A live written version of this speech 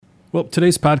Well,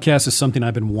 today's podcast is something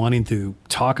I've been wanting to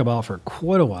talk about for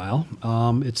quite a while.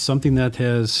 It's something that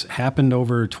has happened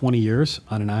over 20 years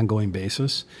on an ongoing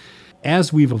basis.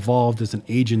 As we've evolved as an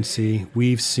agency,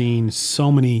 we've seen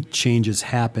so many changes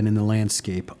happen in the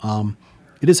landscape.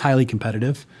 It is highly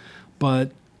competitive,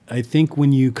 but I think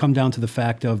when you come down to the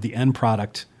fact of the end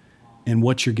product and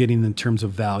what you're getting in terms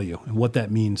of value and what that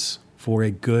means for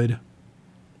a good,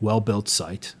 well-built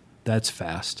site that's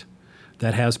fast,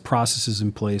 that has processes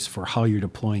in place for how you're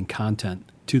deploying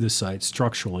content to the site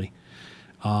structurally,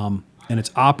 and it's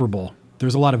operable,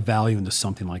 there's a lot of value into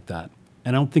something like that.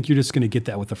 And I don't think you're just going to get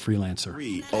that with a freelancer.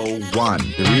 301,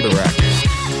 the redirect.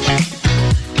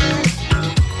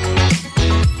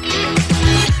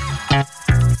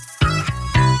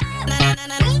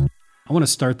 I want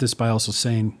to start this by also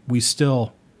saying we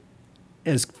still,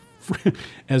 as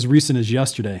recent as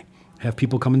yesterday, have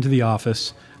people come into the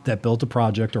office that built a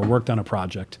project or worked on a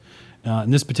project.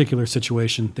 In this particular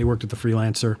situation, they worked with the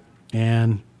freelancer,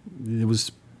 and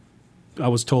I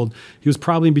was told he was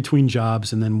probably in between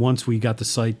jobs, and then once we got the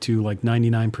site to like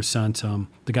 99%,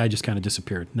 the guy just kind of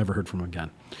disappeared, never heard from him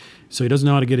again. So he doesn't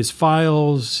know how to get his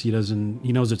files, he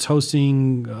knows it's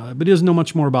hosting, but he doesn't know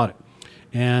much more about it.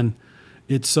 And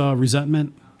it's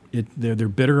resentment, they're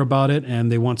bitter about it,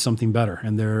 and they want something better,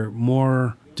 and they're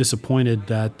more disappointed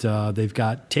that they've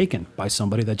got taken by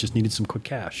somebody that just needed some quick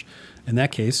cash. In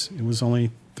that case, it was only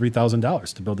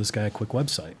 $3,000 to build this guy a quick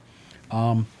website.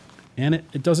 And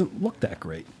it doesn't look that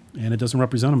great, and it doesn't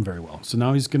represent him very well. So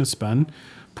now he's going to spend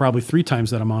probably 3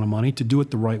 times that amount of money to do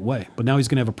it the right way. But now he's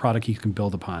going to have a product he can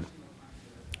build upon.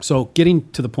 So getting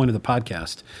to the point of the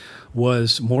podcast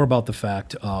was more about the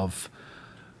fact of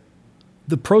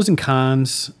the pros and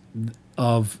cons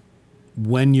of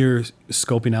when you're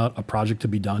scoping out a project to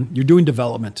be done. You're doing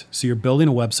development. So you're building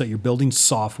a website, you're building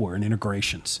software and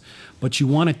integrations, but you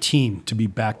want a team to be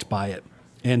backed by it.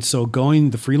 And so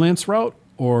going the freelance route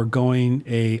or going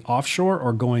a offshore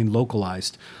or going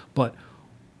localized, but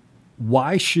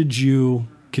why should you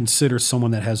consider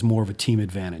someone that has more of a team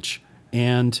advantage?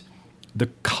 And the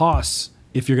costs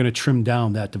if you're going to trim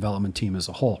down that development team as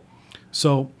a whole.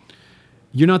 So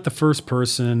you're not the first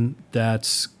person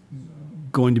that's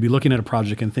going to be looking at a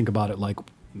project and think about it like,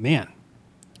 man,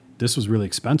 this was really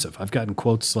expensive. I've gotten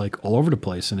quotes like all over the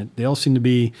place, and they all seem to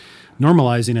be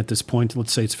normalizing at this point.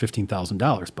 Let's say it's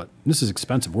 $15,000, but this is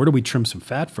expensive. Where do we trim some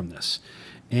fat from this?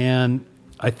 And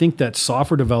I think that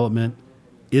software development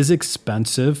is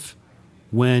expensive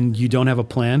when you don't have a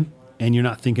plan and you're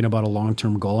not thinking about a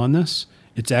long-term goal on this.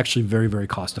 It's actually very, very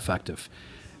cost effective.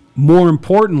 More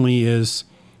importantly is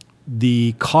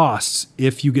the costs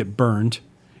if you get burned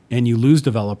and you lose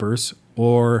developers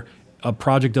or a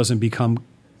project doesn't become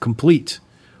complete.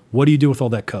 What do you do with all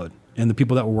that code and the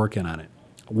people that were working on it?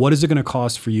 What is it going to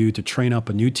cost for you to train up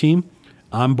a new team,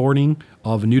 onboarding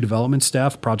of a new development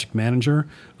staff, project manager,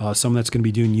 someone that's going to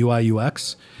be doing UI,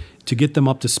 UX, to get them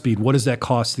up to speed? What does that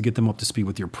cost to get them up to speed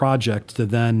with your project to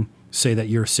then say that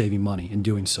you're saving money in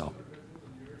doing so?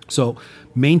 So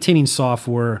maintaining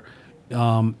software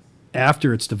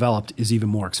after it's developed is even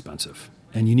more expensive.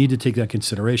 And you need to take that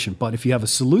consideration. But if you have a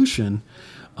solution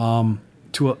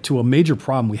to a major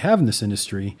problem we have in this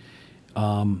industry,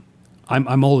 I'm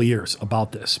all ears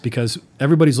about this because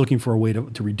everybody's looking for a way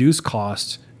to reduce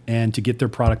costs and to get their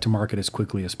product to market as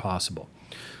quickly as possible.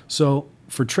 So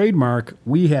for Trademark,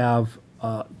 we have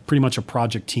pretty much a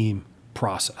project team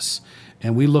process.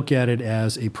 And we look at it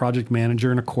as a project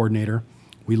manager and a coordinator.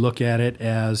 We look at it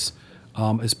as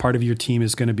part of your team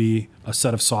is going to be a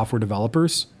set of software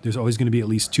developers. There's always going to be at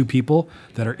least 2 people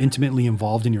that are intimately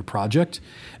involved in your project.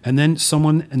 And then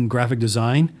someone in graphic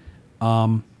design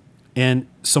and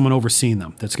someone overseeing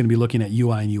them that's going to be looking at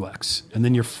UI and UX. And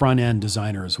then your front-end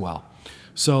designer as well.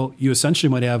 So you essentially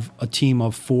might have a team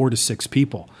of 4 to 6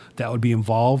 people that would be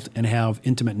involved and have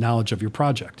intimate knowledge of your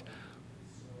project.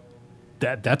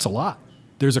 That's a lot.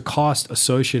 There's a cost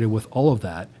associated with all of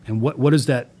that. And what does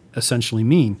that essentially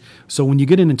mean? So when you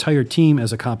get an entire team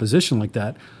as a composition like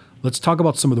that, let's talk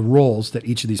about some of the roles that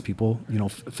each of these people,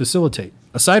 facilitate.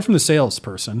 Aside from the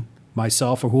salesperson,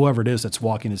 myself or whoever it is that's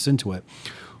walking us into it,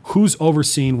 who's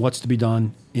overseeing what's to be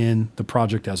done in the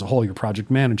project as a whole? Your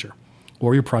project manager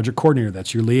or your project coordinator,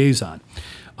 that's your liaison.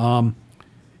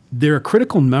 They're a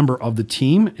critical member of the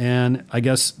team, and I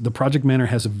guess the project manager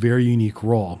has a very unique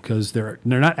role because they're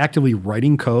not actively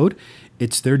writing code.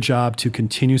 It's their job to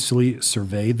continuously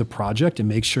survey the project and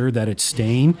make sure that it's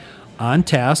staying on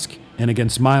task and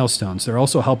against milestones. They're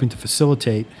also helping to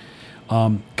facilitate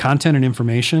content and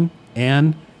information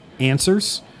and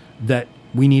answers that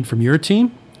we need from your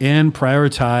team and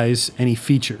prioritize any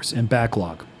features and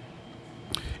backlog.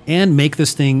 and make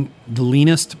this thing the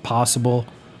leanest possible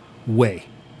way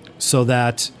so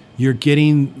that you're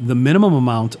getting the minimum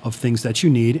amount of things that you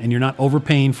need and you're not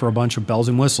overpaying for a bunch of bells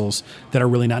and whistles that are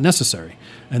really not necessary.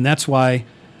 And that's why,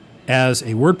 as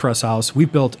a WordPress house,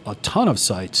 we've built a ton of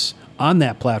sites on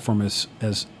that platform as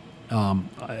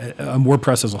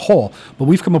WordPress as a whole, but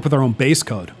we've come up with our own base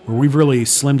code where we've really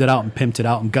slimmed it out and pimped it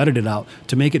out and gutted it out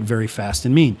to make it very fast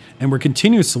and mean. And we're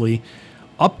continuously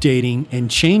updating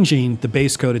and changing the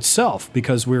base code itself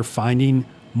because we're finding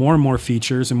more and more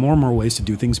features and more ways to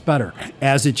do things better,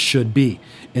 as it should be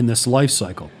in this life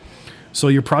cycle. So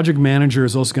your project manager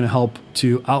is also going to help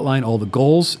to outline all the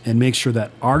goals and make sure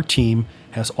that our team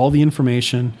has all the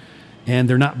information and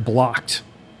they're not blocked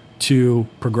to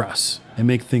progress and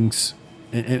make things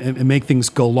and make things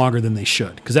go longer than they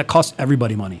should, because that costs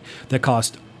everybody money. That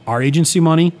costs our agency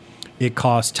money. It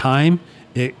costs time.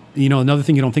 Another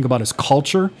thing you don't think about is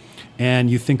culture, and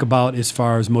you think about as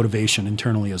far as motivation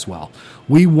internally as well.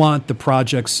 We want the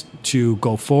projects to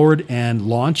go forward and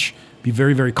launch, be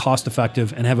very, very cost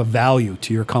effective, and have a value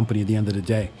to your company at the end of the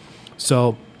day.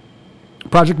 So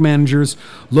project managers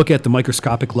look at the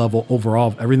microscopic level overall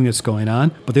of everything that's going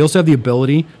on, but they also have the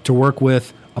ability to work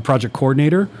with a project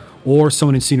coordinator or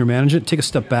someone in senior management, take a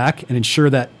step back and ensure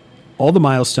that all the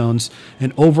milestones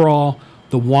and overall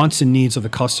the wants and needs of the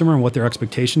customer and what their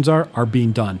expectations are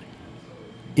being done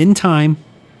in time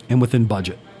and within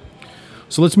budget.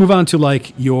 So let's move on to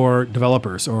like your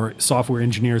developers or software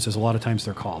engineers, as a lot of times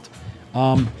they're called.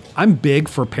 I'm big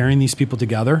for pairing these people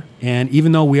together. And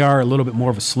even though we are a little bit more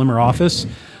of a slimmer office,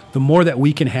 the more that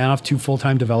we can have 2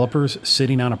 full-time developers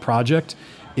sitting on a project,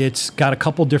 it's got a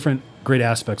couple different great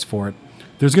aspects for it.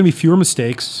 There's going to be fewer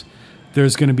mistakes.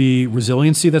 There's going to be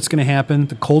resiliency that's going to happen.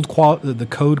 The code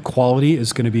quality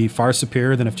is going to be far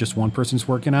superior than if just one person's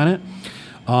working on it.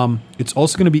 It's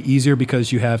also going to be easier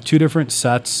because you have 2 different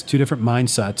sets, 2 different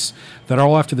mindsets that are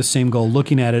all after the same goal,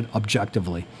 looking at it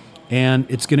objectively. And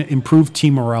it's going to improve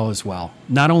team morale as well,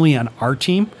 not only on our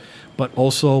team, but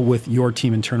also with your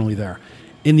team internally there.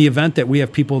 In the event that we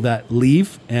have people that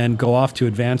leave and go off to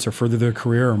advance or further their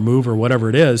career or move or whatever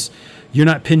it is, you're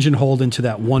not pigeonholed into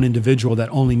that one individual that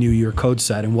only knew your code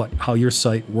set and how your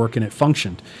site worked and it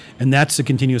functioned. And that's a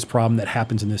continuous problem that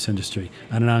happens in this industry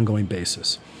on an ongoing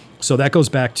basis. So that goes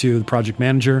back to the project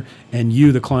manager and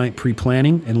you, the client,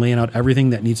 pre-planning and laying out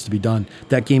everything that needs to be done.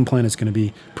 That game plan is going to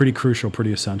be pretty crucial,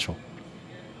 pretty essential.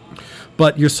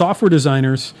 But your software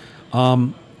designers,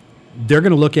 they're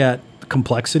going to look at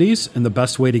complexities and the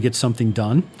best way to get something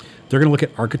done. They're going to look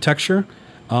at architecture.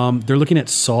 They're looking at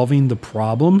solving the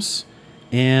problems,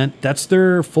 and that's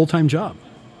their full-time job.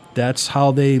 That's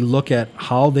how they look at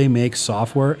how they make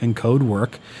software and code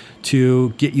work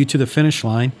to get you to the finish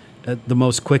line at the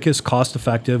most quickest,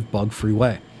 cost-effective, bug-free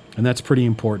way. And that's pretty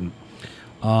important.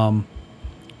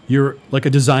 You're like a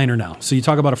designer now. So you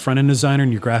talk about a front-end designer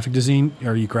and your graphic design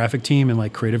or your graphic team and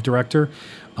like creative director.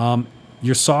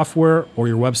 Your software or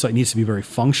your website needs to be very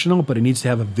functional, but it needs to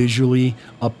have a visually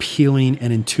appealing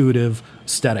and intuitive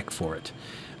aesthetic for it.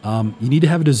 You need to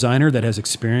have a designer that has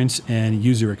experience and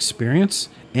user experience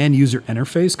and user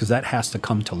interface, because that has to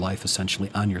come to life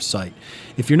essentially on your site.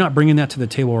 If you're not bringing that to the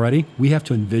table already, we have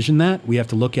to envision that. We have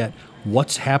to look at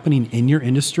what's happening in your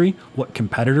industry, what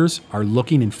competitors are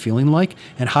looking and feeling like,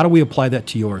 and how do we apply that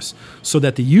to yours so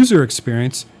that the user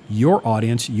experience, your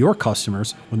audience, your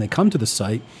customers, when they come to the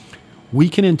site, we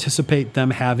can anticipate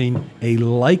them having a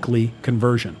likely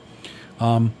conversion.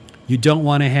 You don't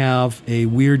want to have a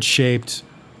weird-shaped,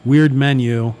 weird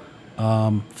menu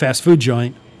fast food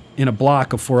joint in a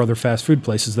block of 4 other fast food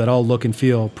places that all look and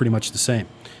feel pretty much the same.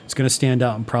 It's going to stand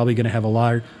out and probably going to have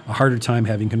a harder time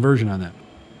having conversion on that.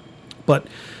 But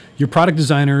your product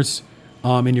designers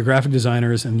and your graphic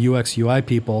designers and UX, UI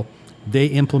people, they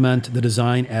implement the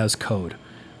design as code.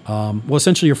 Well,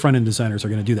 essentially your front-end designers are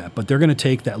going to do that, but they're going to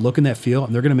take that look and that feel,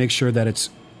 and they're going to make sure that it's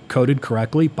coded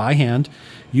correctly by hand,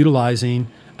 utilizing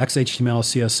XHTML,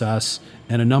 CSS,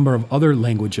 and a number of other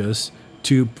languages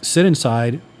to sit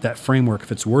inside that framework.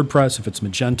 If it's WordPress, if it's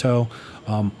Magento,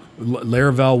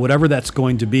 Laravel, whatever that's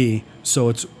going to be, so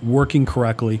it's working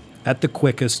correctly at the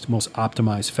quickest, most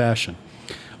optimized fashion.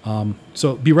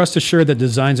 So be rest assured that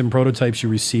designs and prototypes you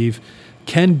receive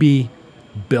can be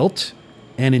built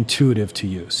and intuitive to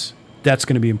use. That's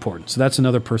going to be important. So that's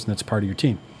another person that's part of your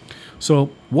team. So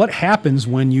what happens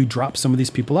when you drop some of these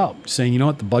people out, saying, you know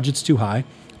what, the budget's too high.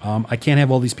 I can't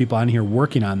have all these people on here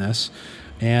working on this,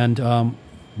 and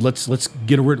let's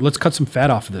cut some fat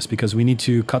off of this because we need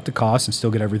to cut the costs and still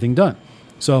get everything done.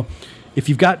 So if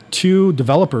you've got 2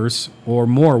 developers or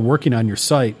more working on your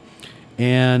site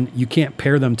and you can't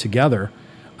pair them together,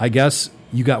 I guess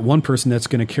you got one person that's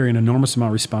going to carry an enormous amount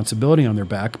of responsibility on their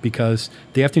back because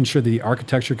they have to ensure that the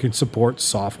architecture can support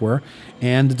software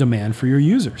and the demand for your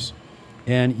users.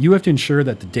 And you have to ensure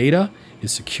that the data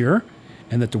is secure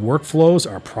and that the workflows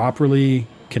are properly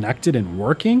connected and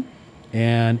working,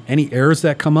 and any errors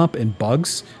that come up and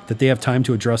bugs, that they have time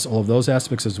to address all of those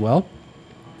aspects as well.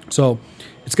 So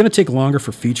it's going to take longer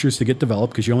for features to get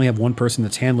developed because you only have one person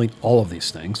that's handling all of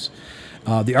these things.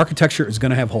 The architecture is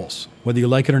going to have holes, whether you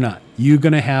like it or not. You're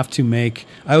going to have to make,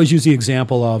 I always use the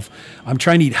example of, I'm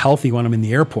trying to eat healthy when I'm in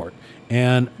the airport.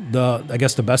 And I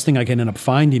guess the best thing I can end up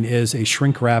finding is a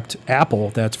shrink-wrapped apple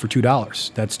that's for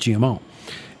 $2. That's GMO.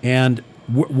 And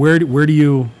where do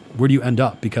you end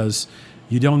up? Because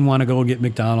you don't want to go and get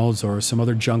McDonald's or some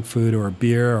other junk food or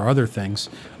beer or other things.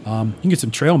 You can get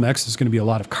some trail mix. There's going to be a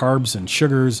lot of carbs and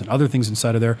sugars and other things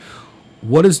inside of there.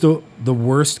 What is the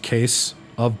worst case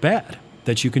of bad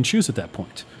that you can choose at that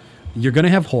point? You're going to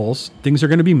have holes. Things are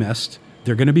going to be missed.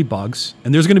 There are going to be bugs.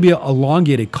 And there's going to be an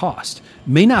elongated cost.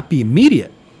 May not be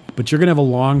immediate, but you're going to have a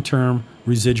long-term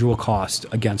residual cost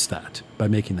against that by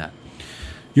making that.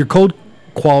 Your code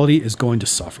quality is going to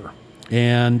suffer.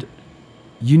 And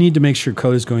you need to make sure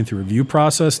code is going through a review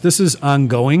process. This is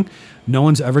ongoing. No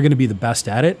one's ever going to be the best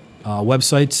at it.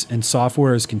 Websites and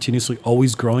software is continuously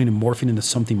always growing and morphing into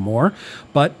something more.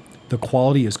 But the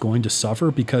quality is going to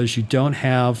suffer because you don't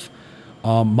have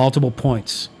multiple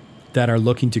points that are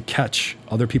looking to catch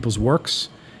other people's works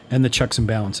and the checks and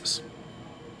balances.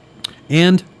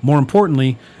 And more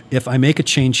importantly, if I make a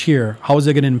change here, how is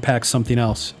it going to impact something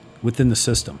else within the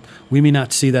system? We may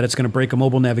not see that it's going to break a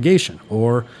mobile navigation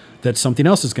or that something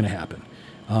else is going to happen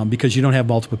because you don't have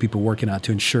multiple people working on it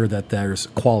to ensure that there's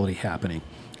quality happening.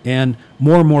 And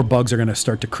more bugs are going to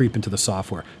start to creep into the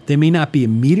software. They may not be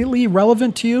immediately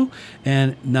relevant to you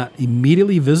and not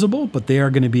immediately visible, but they are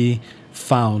going to be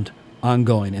found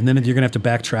ongoing. And then you're going to have to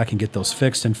backtrack and get those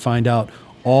fixed and find out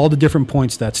all the different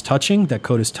points that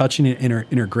code is touching and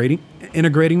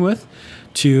integrating with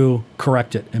to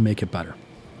correct it and make it better.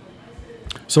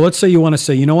 So let's say you want to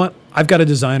say, you know what? I've got a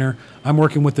designer. I'm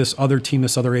working with this other team,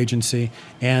 this other agency,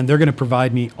 and they're going to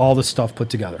provide me all this stuff put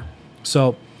together.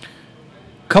 So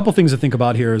a couple things to think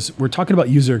about here is we're talking about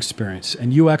user experience,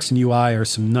 and UX and UI are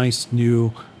some nice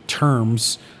new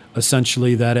terms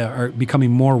essentially that are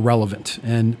becoming more relevant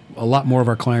and a lot more of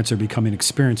our clients are becoming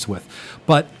experienced with.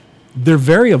 But they're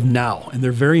very of now and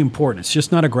they're very important. It's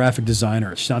just not a graphic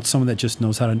designer. It's not someone that just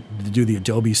knows how to do the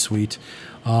Adobe suite.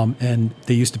 And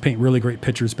they used to paint really great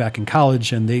pictures back in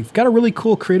college and they've got a really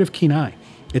cool creative keen eye.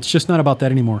 It's just not about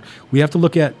that anymore. We have to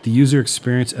look at the user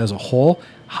experience as a whole,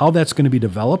 how that's going to be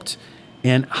developed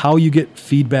and how you get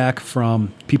feedback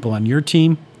from people on your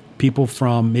team, people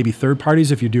from maybe third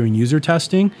parties if you're doing user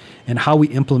testing, and how we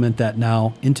implement that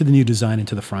now into the new design,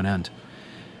 into the front end.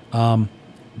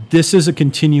 This is a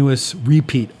continuous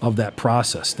repeat of that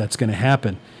process that's going to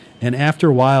happen. And after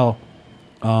a while,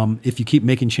 if you keep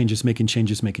making changes,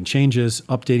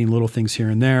 updating little things here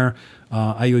and there,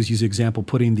 I always use the example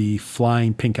putting the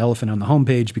flying pink elephant on the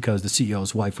homepage because the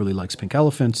CEO's wife really likes pink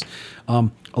elephants.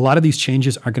 A lot of these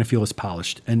changes aren't going to feel as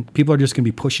polished. And people are just going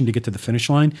to be pushing to get to the finish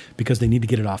line because they need to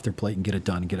get it off their plate and get it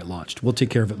done and get it launched. We'll take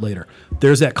care of it later.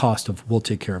 There's that cost of we'll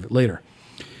take care of it later.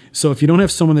 So if you don't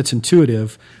have someone that's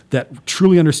intuitive, that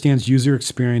truly understands user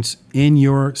experience in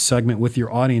your segment with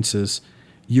your audiences,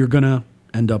 you're going to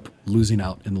end up losing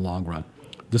out in the long run.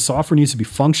 The software needs to be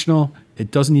functional.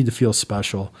 It doesn't need to feel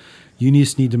special. You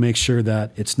just need to make sure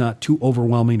that it's not too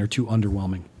overwhelming or too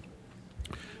underwhelming.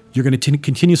 You're going to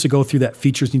continuously go through that.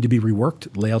 Features need to be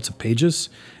reworked, layouts of pages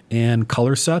and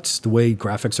color sets, the way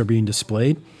graphics are being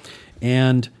displayed.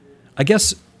 And I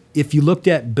guess if you looked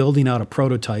at building out a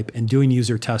prototype and doing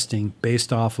user testing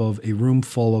based off of a room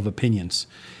full of opinions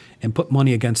and put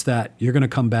money against that, you're going to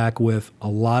come back with a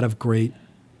lot of great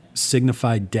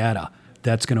signified data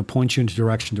that's going to point you into a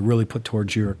direction to really put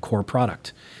towards your core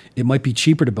product. It might be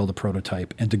cheaper to build a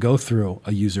prototype and to go through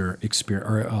a user experience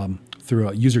or through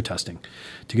a user testing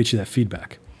to get you that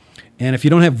feedback. And if you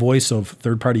don't have voice of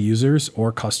third-party users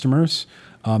or customers,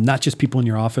 not just people in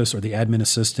your office or the admin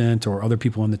assistant or other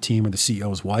people on the team or the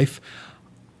CEO's wife,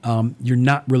 you're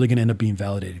not really going to end up being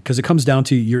validated because it comes down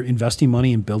to you're investing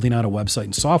money in building out a website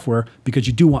and software because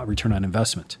you do want return on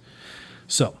investment.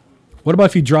 So what about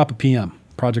if you drop a PM,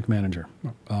 project manager,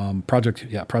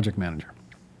 project manager?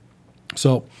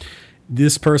 So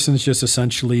this person's just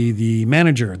essentially the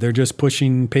manager. They're just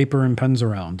pushing paper and pens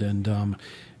around. And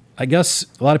I guess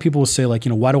a lot of people will say, like,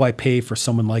 why do I pay for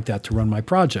someone like that to run my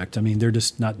project? I mean, they're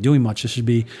just not doing much. This should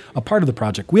be a part of the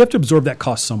project. We have to absorb that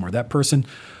cost somewhere. That person,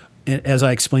 as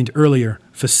I explained earlier,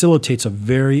 facilitates a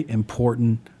very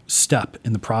important step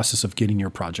in the process of getting your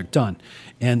project done.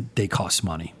 And they cost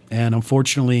money. And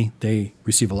unfortunately, they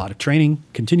receive a lot of training,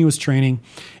 continuous training,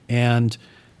 and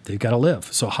they've got to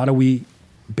live. So how do we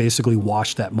basically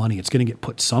wash that money? It's going to get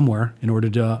put somewhere in order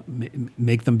to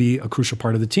make them be a crucial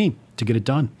part of the team to get it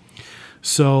done.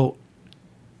 So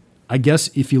I guess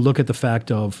if you look at the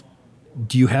fact of,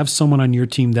 do you have someone on your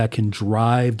team that can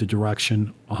drive the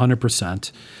direction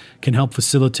 100%, can help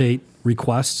facilitate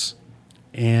requests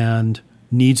and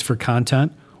needs for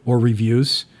content or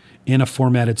reviews in a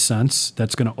formatted sense,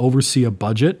 that's going to oversee a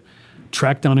budget,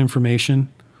 track down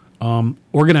information,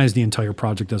 organize the entire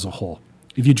project as a whole?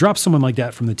 If you drop someone like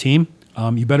that from the team,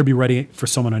 you better be ready for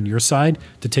someone on your side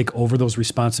to take over those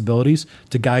responsibilities,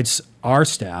 to guide our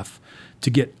staff to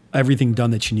get everything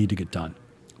done that you need to get done,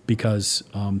 because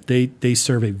they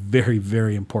serve a very,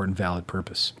 very important, valid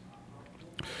purpose.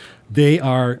 They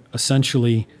are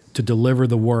essentially to deliver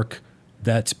the work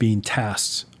that's being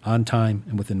tasked on time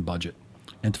and within budget,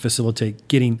 and to facilitate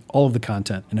getting all of the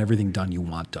content and everything done you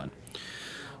want done.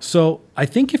 So I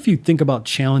think if you think about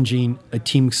challenging a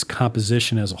team's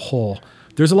composition as a whole,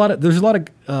 there's a lot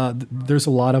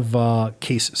of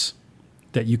cases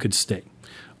that you could state.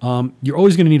 You're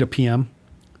always going to need a PM,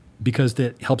 because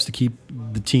that helps to keep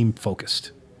the team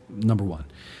focused, number one.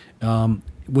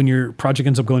 When your project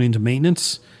ends up going into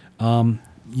maintenance,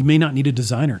 you may not need a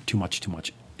designer too much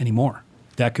anymore.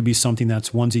 That could be something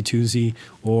that's onesie, twosie,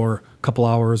 or a couple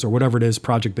hours, or whatever it is,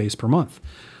 project-based per month.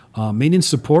 Maintenance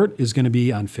support is going to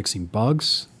be on fixing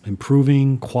bugs,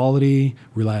 improving quality,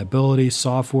 reliability,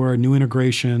 software, new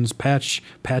integrations,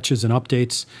 patches and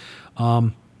updates.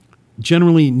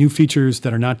 Generally, new features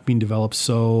that are not being developed,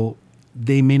 so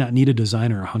they may not need a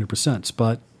designer 100%.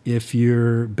 But if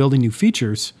you're building new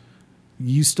features,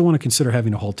 you still want to consider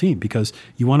having a whole team, because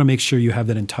you want to make sure you have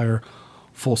that entire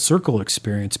full circle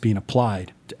experience being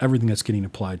applied to everything that's getting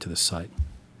applied to the site.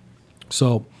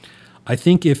 So I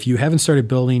think if you haven't started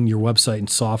building your website and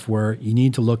software, you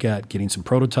need to look at getting some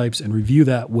prototypes and review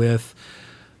that with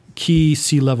key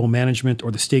C-level management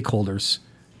or the stakeholders.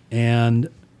 And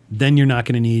then you're not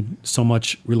going to need so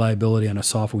much reliability on a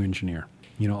software engineer.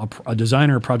 You know, a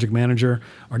designer or project manager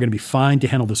are going to be fine to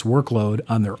handle this workload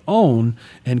on their own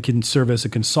and can serve as a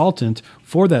consultant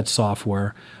for that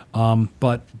software.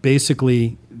 But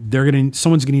basically,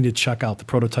 someone's going to need to check out the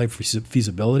prototype for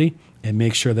feasibility and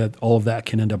make sure that all of that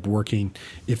can end up working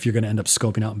if you're going to end up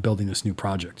scoping out and building this new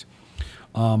project.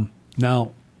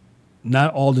 Now,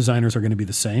 not all designers are going to be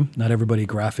the same. Not everybody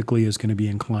graphically is going to be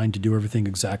inclined to do everything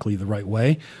exactly the right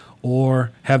way,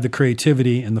 or have the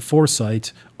creativity and the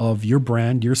foresight of your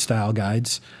brand, your style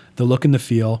guides, the look and the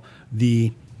feel,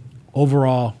 the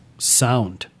overall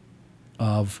sound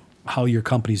of how your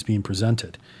company's being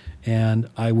presented. And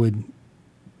I would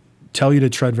tell you to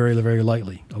tread very, very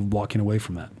lightly of walking away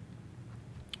from that.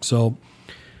 So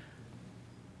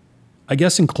I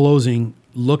guess in closing,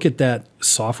 look at that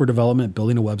software development,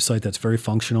 building a website that's very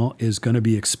functional is going to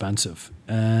be expensive.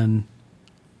 And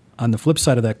on the flip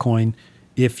side of that coin,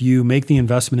 if you make the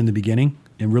investment in the beginning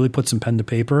and really put some pen to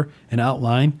paper and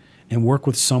outline and work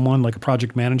with someone like a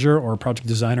project manager or a project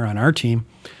designer on our team,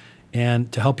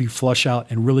 and to help you flush out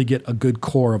and really get a good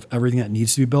core of everything that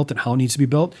needs to be built and how it needs to be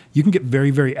built, you can get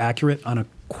very, very accurate on a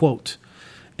quote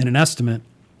and an estimate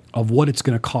of what it's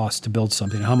going to cost to build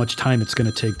something and how much time it's going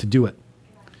to take to do it.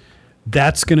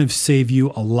 That's going to save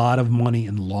you a lot of money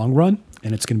in the long run,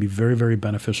 and it's going to be very, very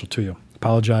beneficial to you.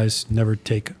 Apologize, never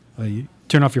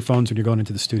turn off your phones when you're going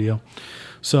into the studio.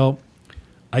 So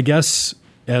I guess,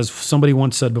 as somebody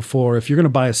once said before, if you're going to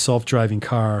buy a self-driving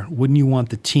car, wouldn't you want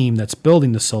the team that's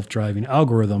building the self-driving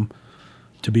algorithm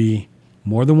to be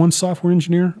more than one software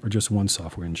engineer or just one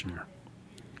software engineer?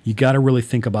 You got to really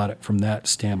think about it from that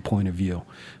standpoint of view,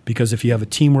 because if you have a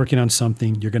team working on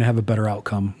something, you're going to have a better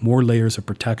outcome, more layers of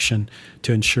protection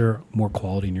to ensure more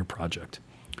quality in your project.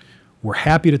 We're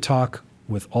happy to talk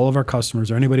with all of our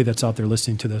customers or anybody that's out there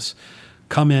listening to this.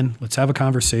 Come in, let's have a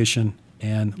conversation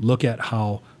and look at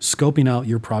how scoping out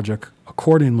your project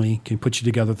accordingly can put you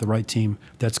together with the right team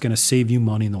that's going to save you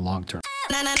money in the long term.